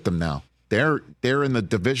 and look at them now. They're in the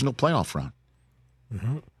divisional playoff round.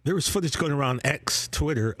 Mm-hmm. There was footage going around X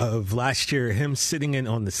Twitter of last year, him sitting in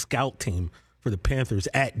on the scout team for the Panthers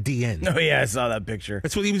at DN. Oh yeah, I saw that picture.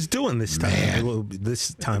 That's what he was doing this time.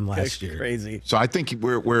 This time last year. Crazy. So I think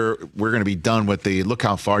we're going to be done with the look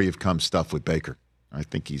how far you've come stuff with Baker. I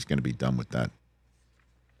think he's going to be done with that.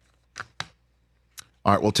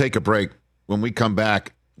 All right, we'll take a break. When we come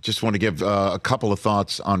back, just want to give a couple of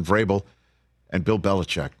thoughts on Vrabel and Bill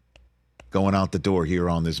Belichick going out the door here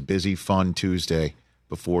on this busy, fun Tuesday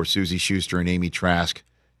before Susie Schuster and Amy Trask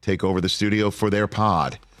take over the studio for their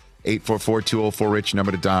pod. 844-204-RICH,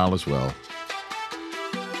 number to dial as well.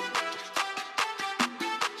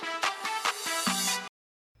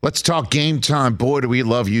 Let's talk Game Time. Boy, do we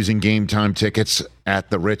love using Game Time tickets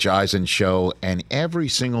at the Rich Eisen Show. And every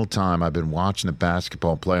single time I've been watching the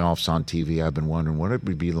basketball playoffs on TV, I've been wondering what it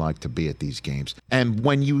would be like to be at these games. And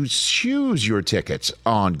when you choose your tickets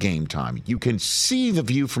on Game Time, you can see the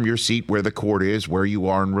view from your seat where the court is, where you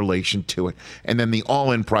are in relation to it. And then the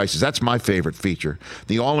all-in prices. That's my favorite feature.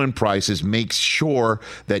 The all-in prices makes sure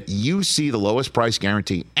that you see the lowest price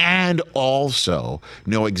guarantee and also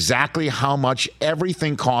know exactly how much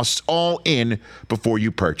everything costs all in before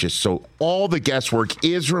you purchase. So all the guesswork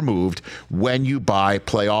is removed when you buy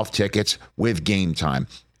playoff tickets with Game Time.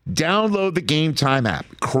 Download the Game Time app,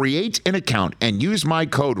 create an account, and use my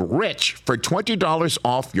code RICH for $20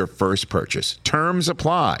 off your first purchase. Terms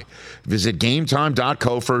apply. Visit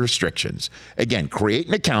GameTime.co for restrictions. Again, create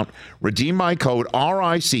an account, redeem my code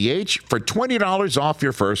RICH for $20 off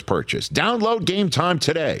your first purchase. Download Game Time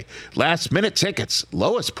today. Last minute tickets,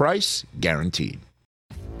 lowest price guaranteed.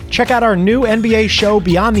 Check out our new NBA show,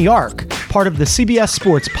 Beyond the Arc, part of the CBS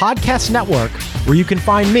Sports Podcast Network, where you can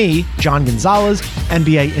find me, John Gonzalez,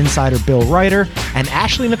 NBA insider Bill Ryder, and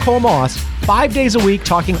Ashley Nicole Moss 5 days a week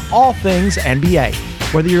talking all things NBA.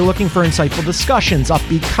 Whether you're looking for insightful discussions,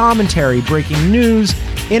 upbeat commentary, breaking news,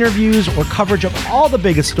 interviews, or coverage of all the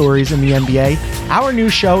biggest stories in the NBA, our new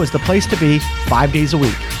show is the place to be 5 days a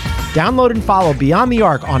week. Download and follow Beyond the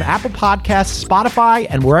Arc on Apple Podcasts, Spotify,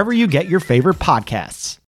 and wherever you get your favorite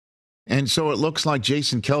podcasts. And so it looks like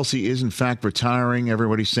Jason Kelce is, in fact, retiring.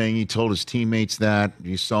 Everybody's saying he told his teammates that.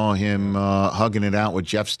 You saw him hugging it out with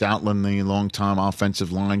Jeff Stoutland, the longtime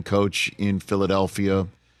offensive line coach in Philadelphia,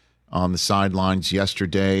 on the sidelines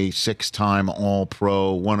yesterday. 6-time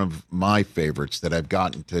All-Pro, one of my favorites that I've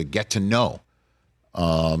gotten to get to know.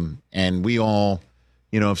 And we all,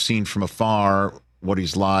 have seen from afar what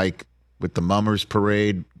he's like with the Mummers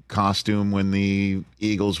Parade costume when the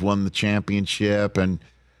Eagles won the championship, and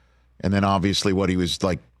then obviously what he was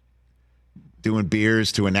like doing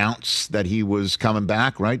beers to announce that he was coming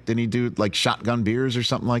back, right? Didn't he do like shotgun beers or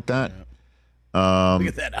something like that? Yeah. Look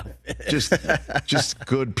at that outfit. just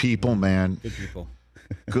good people, man. Good people.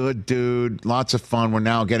 Good dude. Lots of fun. We're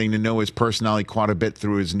now getting to know his personality quite a bit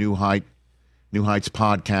through his New Heights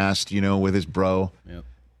podcast, with his bro. Yep.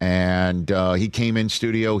 And he came in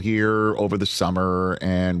studio here over the summer,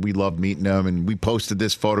 and we loved meeting him. And we posted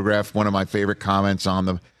this photograph. One of my favorite comments on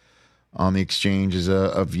the exchange is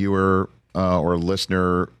a viewer or a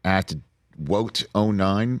listener at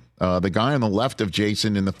Wote09. The guy on the left of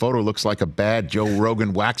Jason in the photo looks like a bad Joe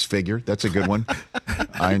Rogan wax figure. That's a good one.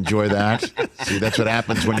 I enjoy that. See, that's what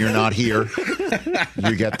happens when you're not here.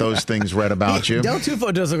 You get those things read about you. Del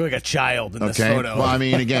Tufo does look like a child in this photo. Well, I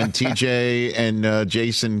mean, again, TJ and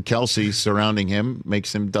Jason Kelce surrounding him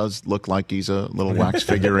does look like he's a little wax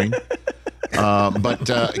figurine. But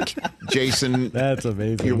Jason, that's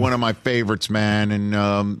amazing. You're one of my favorites, man. And,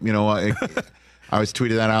 I was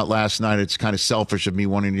tweeted that out last night. It's kind of selfish of me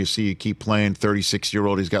wanting to see you keep playing.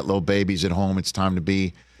 36-year-old, he's got little babies at home. It's time to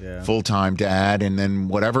be full-time dad. And then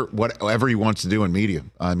whatever he wants to do in media,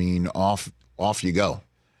 I mean, off you go.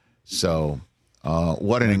 So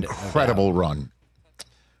what an incredible run.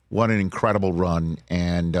 What an incredible run.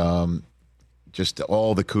 And just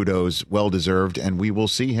all the kudos, well-deserved. And we will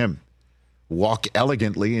see him walk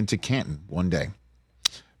elegantly into Canton one day.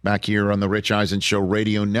 Back here on the Rich Eisen Show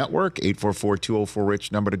Radio Network,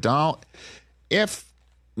 844-204-RICH, number to dial. If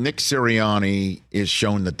Nick Sirianni is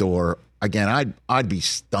shown the door, again, I'd be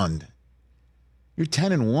stunned. You're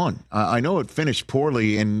 10-1. I know it finished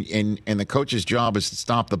poorly, and the coach's job is to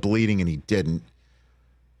stop the bleeding, and he didn't.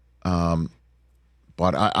 But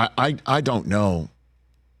I don't know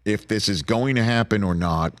if this is going to happen or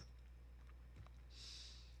not.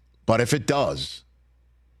 But if it does,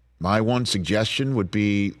 my one suggestion would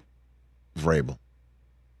be Vrabel.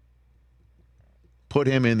 Put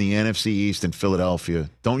him in the NFC East in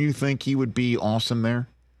Philadelphia. Don't you think he would be awesome there?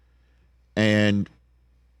 And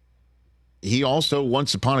he also,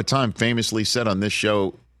 once upon a time, famously said on this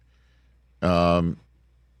show that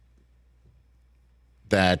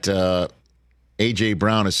A.J.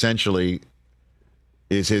 Brown essentially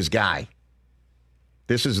is his guy.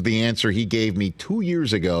 This is the answer he gave me 2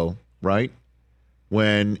 years ago, right?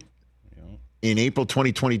 When in April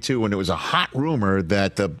 2022, when it was a hot rumor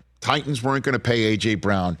that the Titans weren't going to pay A.J.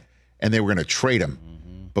 Brown and they were going to trade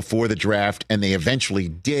him before the draft, and they eventually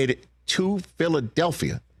did to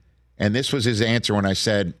Philadelphia. And this was his answer when I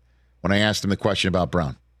asked him the question about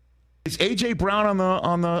Brown. Is A.J. Brown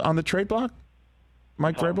on the trade block,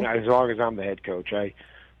 Mike Vrabel? As long as I'm the head coach. I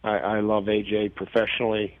love A.J.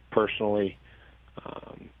 professionally, personally.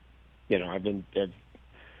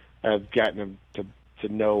 I've gotten him to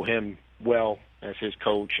know him well as his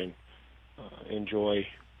coach, and enjoy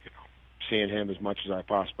seeing him as much as I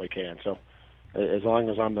possibly can. So as long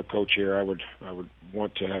as I'm the coach here, I would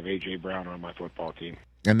want to have A.J. Brown on my football team.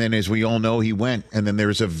 And then, as we all know, he went. And then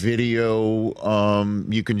there's a video,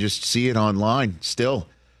 you can just see it online still,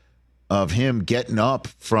 of him getting up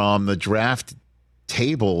from the draft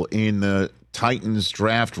table in the Titans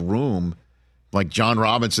draft room. Like John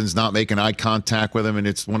Robinson's not making eye contact with him, and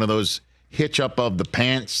it's one of those hitch up of the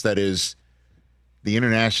pants that is the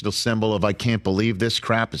international symbol of I can't believe this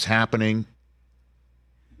crap is happening.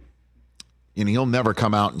 And he'll never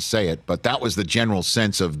come out and say it, but that was the general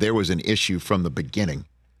sense of there was an issue from the beginning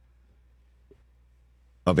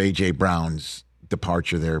of A.J. Brown's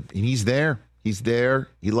departure there. And he's there. He's there.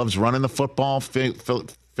 He loves running the football.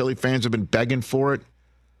 Philly fans have been begging for it.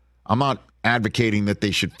 I'm not advocating that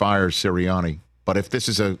they should fire Sirianni, but if this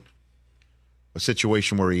is a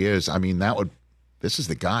situation where he is, I mean, this is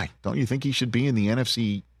the guy. Don't you think he should be in the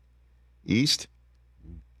NFC East?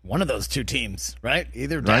 One of those two teams, right?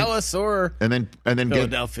 Either Dallas or and then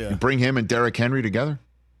Philadelphia. Bring him and Derrick Henry together.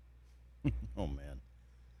 Oh man,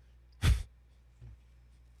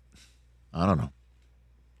 I don't know.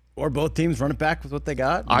 Or both teams run it back with what they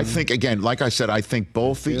got. I think, again, like I said, I think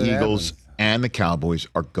both the Eagles and the Cowboys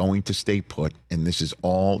are going to stay put, and this is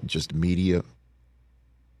all just media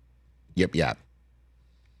yap,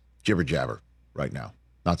 jibber jabber right now.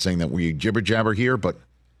 Not saying that we jibber jabber here, but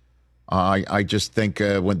I just think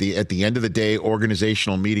at the end of the day,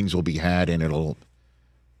 organizational meetings will be had, and it'll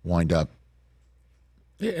wind up.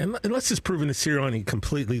 Yeah, unless it's proven that Sirianni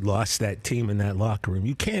completely lost that team in that locker room.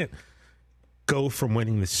 You can't go from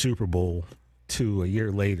winning the Super Bowl to a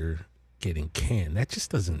year later getting canned. That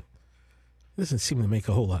just doesn't seem to make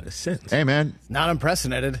a whole lot of sense. Hey, man. Not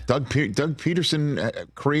unprecedented. Doug Peterson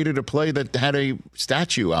created a play that had a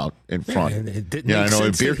statue out in front. And it didn't I make know a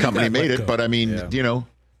sense beer that he company got made let it, go. but I mean,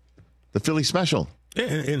 the Philly special. Yeah,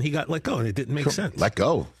 and he got let go, and it didn't make sense. Let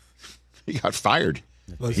go. He got fired.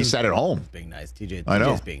 He sat at home. Being nice.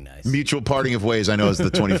 TJ's being nice. Mutual parting of ways, I know, is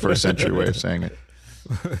the 21st century way of saying it.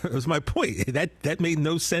 That was my point. That made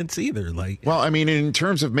no sense either. Well, I mean, in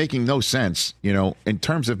terms of making no sense, in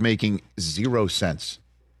terms of making zero sense,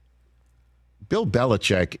 Bill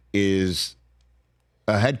Belichick is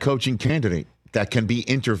a head coaching candidate that can be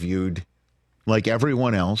interviewed like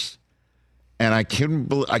everyone else. And I couldn't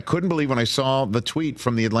believe when I saw the tweet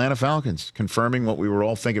from the Atlanta Falcons confirming what we were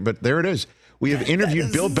all thinking. But there it is. We have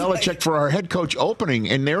interviewed Bill Belichick for our head coach opening,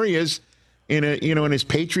 and there he is in his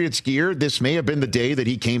Patriots gear. This may have been the day that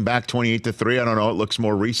he came back 28-3. I don't know. It looks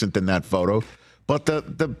more recent than that photo. But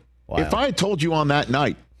if I had told you on that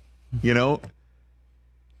night,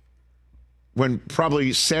 when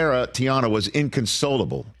probably Sarah Tiana was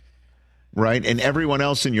inconsolable, right, and everyone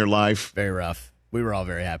else in your life, very rough. We were all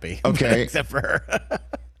very happy. Okay, except for her.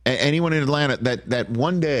 Anyone in Atlanta that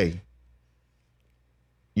one day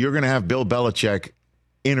you're going to have Bill Belichick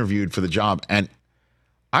interviewed for the job. And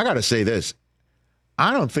I got to say this.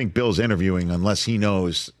 I don't think Bill's interviewing unless he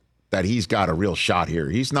knows that he's got a real shot here.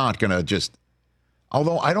 He's not going to just,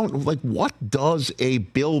 although I don't, what does a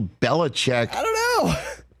Bill Belichick I don't know.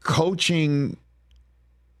 coaching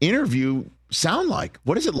interview sound like?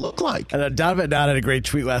 What does it look like? And Donovan Dodd had a great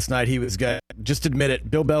tweet last night. He was going, just admit it,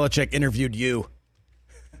 Bill Belichick interviewed you.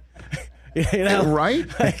 Right?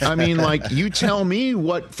 I mean, you tell me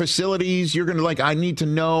what facilities you're going to, I need to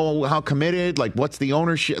know how committed, what's the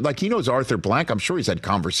ownership. He knows Arthur Blank. I'm sure he's had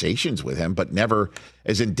conversations with him, but never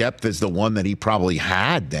as in depth as the one that he probably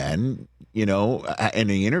had then, in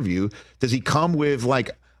the interview. Does he come with,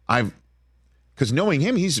 because knowing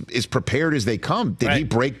him, he's as prepared as they come. Did he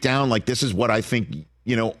break down, this is what I think,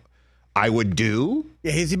 I would do?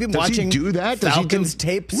 Yeah, has he been Does watching he do that? Falcons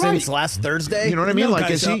tape since last Thursday? You know what I mean? No,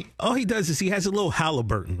 guys, all he does is he has a little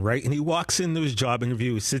Halliburton, right? And he walks into his job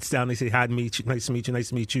interview, sits down, they say, hi to meet you, nice to meet you, nice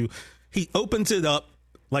to meet you. He opens it up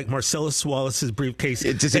like Marcellus Wallace's briefcase.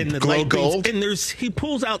 Does it glow gold? And he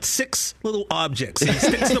pulls out 6 little objects and he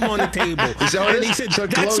sticks them on the table. Is that what and it he is? said, So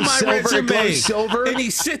it that's glows my silver, it resume. glows silver? And he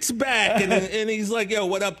sits back and he's like, yo,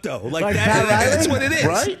 what up, though? Like Pat Riley? That's what it is.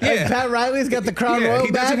 Right? Yeah. Like Pat Riley's got the Crown Yeah, Royal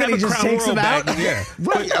he bag doesn't have and he a just Crown takes Royal them out? bag. Yeah.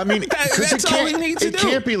 Right. I mean, that's all he needs to do. It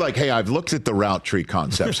can't be like, hey, I've looked at the route tree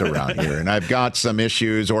concepts around here, and I've got some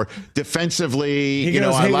issues. Or defensively,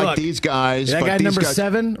 Goes, I hey, like look, these guys. That but guy these number guys,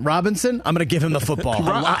 7, Robinson, I'm going to give him the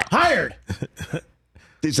football. Hired.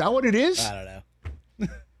 Is that what it is? I don't know.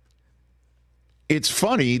 It's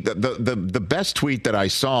funny. The best tweet that I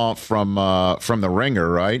saw from the Ringer,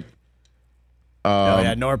 right?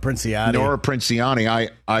 Nora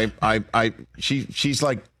Princiani. She's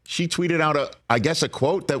like, she tweeted out a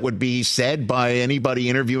quote that would be said by anybody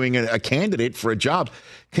interviewing a candidate for a job.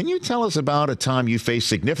 Can you tell us about a time you faced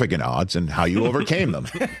significant odds and how you overcame them?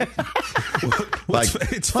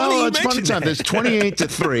 It's funny. It's fun time. There's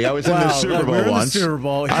 28-3. I was in the Super Bowl once. The Super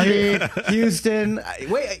Bowl. I mean, Houston.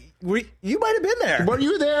 Wait, you might have been there. Were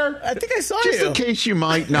you there? I think I saw Just you. in case you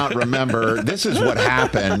might not remember, this is what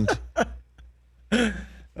happened.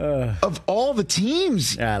 Of all the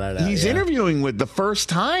teams he's interviewing with the first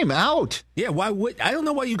time out. Yeah, I don't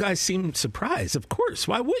know why you guys seem surprised. Of course,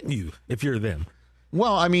 why wouldn't you if you're them?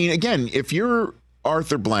 Well, I mean, again, if you're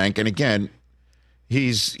Arthur Blank, and again,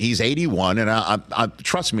 he's 81, and I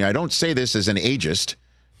trust me, I don't say this as an ageist.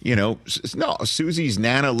 No, Susie's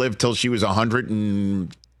Nana lived till she was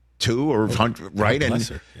 102 or 100, right?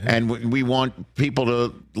 And we want people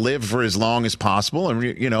to live for as long as possible, and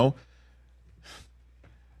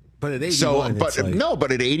But at 81, but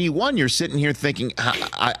at 81, you're sitting here thinking,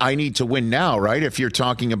 I need to win now, right? If you're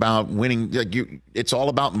talking about winning, it's all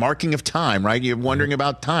about marking of time, right? You're wondering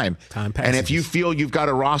about time. Time passes. And if you feel you've got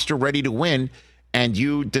a roster ready to win, and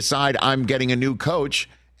you decide I'm getting a new coach,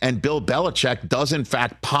 and Bill Belichick does in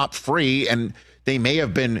fact pop free, and they may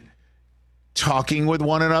have been talking with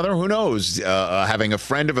one another. Who knows? Having a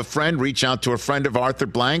friend of a friend reach out to a friend of Arthur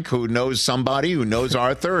Blank who knows somebody who knows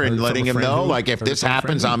Arthur and letting him know, if this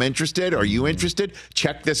happens, I'm interested. Are you interested?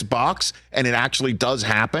 Check this box. And it actually does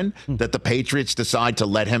happen that the Patriots decide to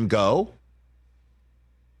let him go.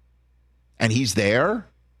 And he's there.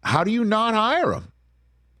 How do you not hire him?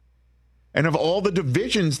 And of all the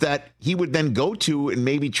divisions that he would then go to and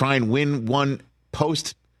maybe try and win one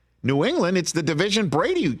post New England, it's the division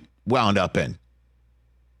Brady wound up in.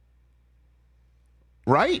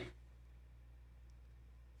 Right?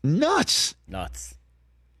 Nuts.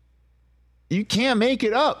 You can't make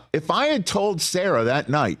it up. If I had told Sarah that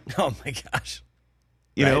night. Oh, my gosh.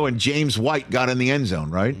 You know, and James White got in the end zone,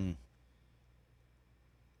 right? I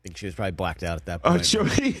think she was probably blacked out at that point.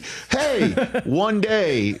 Hey, one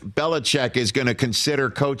day Belichick is going to consider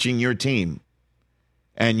coaching your team,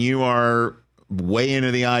 and you are way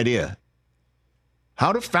into the idea.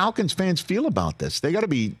 How do Falcons fans feel about this? They got to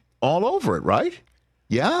be all over it, right?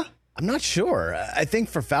 Yeah? I'm not sure. I think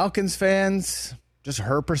for Falcons fans, just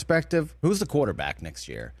her perspective, who's the quarterback next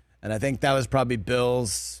year? And I think that was probably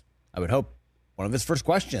Bill's, I would hope, one of his first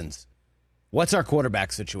questions. What's our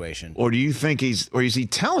quarterback situation? Or do you think is he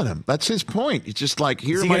telling him? That's his point. It's just like,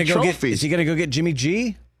 here are my trophies. Is he going to go get Jimmy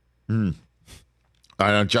G?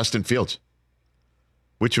 Justin Fields,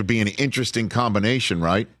 which would be an interesting combination,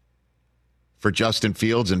 right? For Justin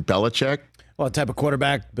Fields and Belichick. Well, a type of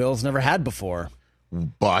quarterback Bill's never had before.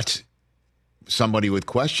 But somebody with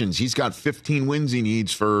questions. He's got 15 wins he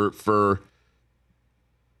needs for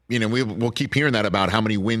we'll keep hearing that about how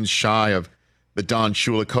many wins shy of the Don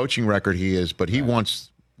Shula coaching record he is, but he wants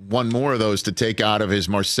one more of those to take out of his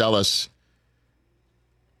Marcellus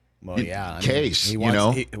case. He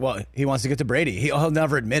wants to get to Brady. He'll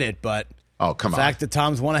never admit it, but come on. The fact that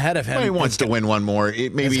Tom's one ahead of him. Well, he wants to win one more.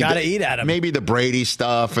 He's got to eat at him. Maybe the Brady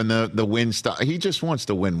stuff and the win stuff. He just wants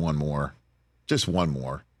to win one more. Just one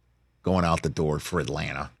more. Going out the door for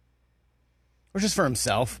Atlanta. Or just for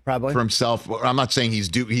himself, probably. For himself. I'm not saying he's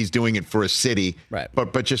doing it for a city, right?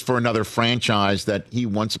 But just for another franchise that he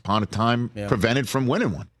once upon a time prevented from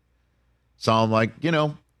winning one. So I'm like,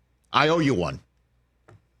 I owe you one.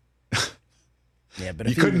 Yeah, but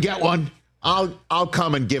you couldn't get one, I'll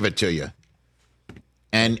come and give it to you.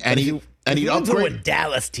 And he upgrade with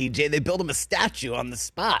Dallas, TJ. They built him a statue on the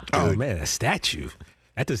spot. Oh man, a statue.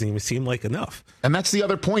 That doesn't even seem like enough. And that's the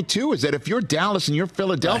other point, too, is that if you're Dallas and you're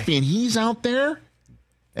Philadelphia and he's out there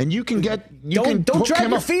and you can get... Don't drag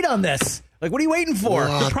your feet on this. Like, what are you waiting for?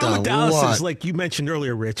 The problem with Dallas is, like you mentioned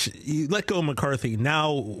earlier, Rich, you let go of McCarthy.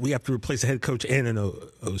 Now we have to replace a head coach and an OC.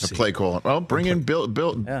 A play caller. Well, bring in Bill.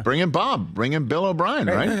 Bring in Bob. Bring in Bill O'Brien,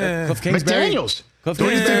 right? Cliff Kingsbury. McDaniels.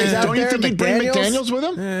 Don't you think he'd bring McDaniels with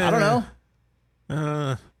him? I don't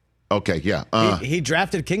know. Okay, yeah. He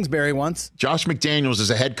drafted Kingsbury once. Josh McDaniels is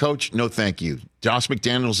a head coach? No, thank you. Josh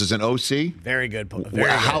McDaniels is an OC? Very good.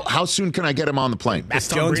 How soon can I get him on the plane? Mac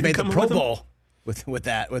Jones made the Pro Bowl with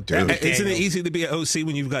that. Isn't it easy to be an OC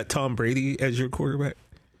when you've got Tom Brady as your quarterback?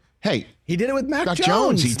 Hey. He did it with Mac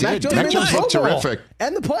Jones. He did. Mac Jones looked terrific.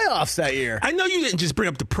 And the playoffs that year. I know you didn't just bring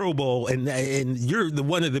up the Pro Bowl, and you're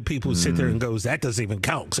one of the people who sit there and goes, that doesn't even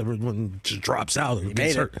count because everyone just drops out and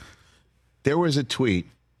gets hurt. There was a tweet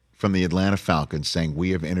from the Atlanta Falcons saying,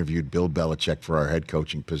 we have interviewed Bill Belichick for our head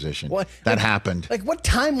coaching position. What? That happened. Like, what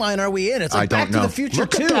timeline are we in? It's like Back to the Future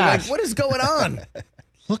 2. Like, what is going on?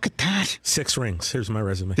 Look at that. 6 rings. Here's my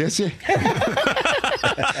resume. That's it. Yeah,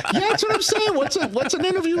 that's what I'm saying. What's an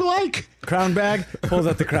interview like? Crown bag? Pulls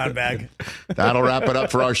out the crown bag. That'll wrap it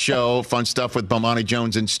up for our show. Fun stuff with Bomani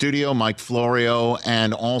Jones in studio, Mike Florio,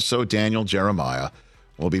 and also Daniel Jeremiah.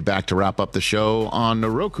 We'll be back to wrap up the show on the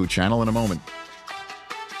Roku channel in a moment.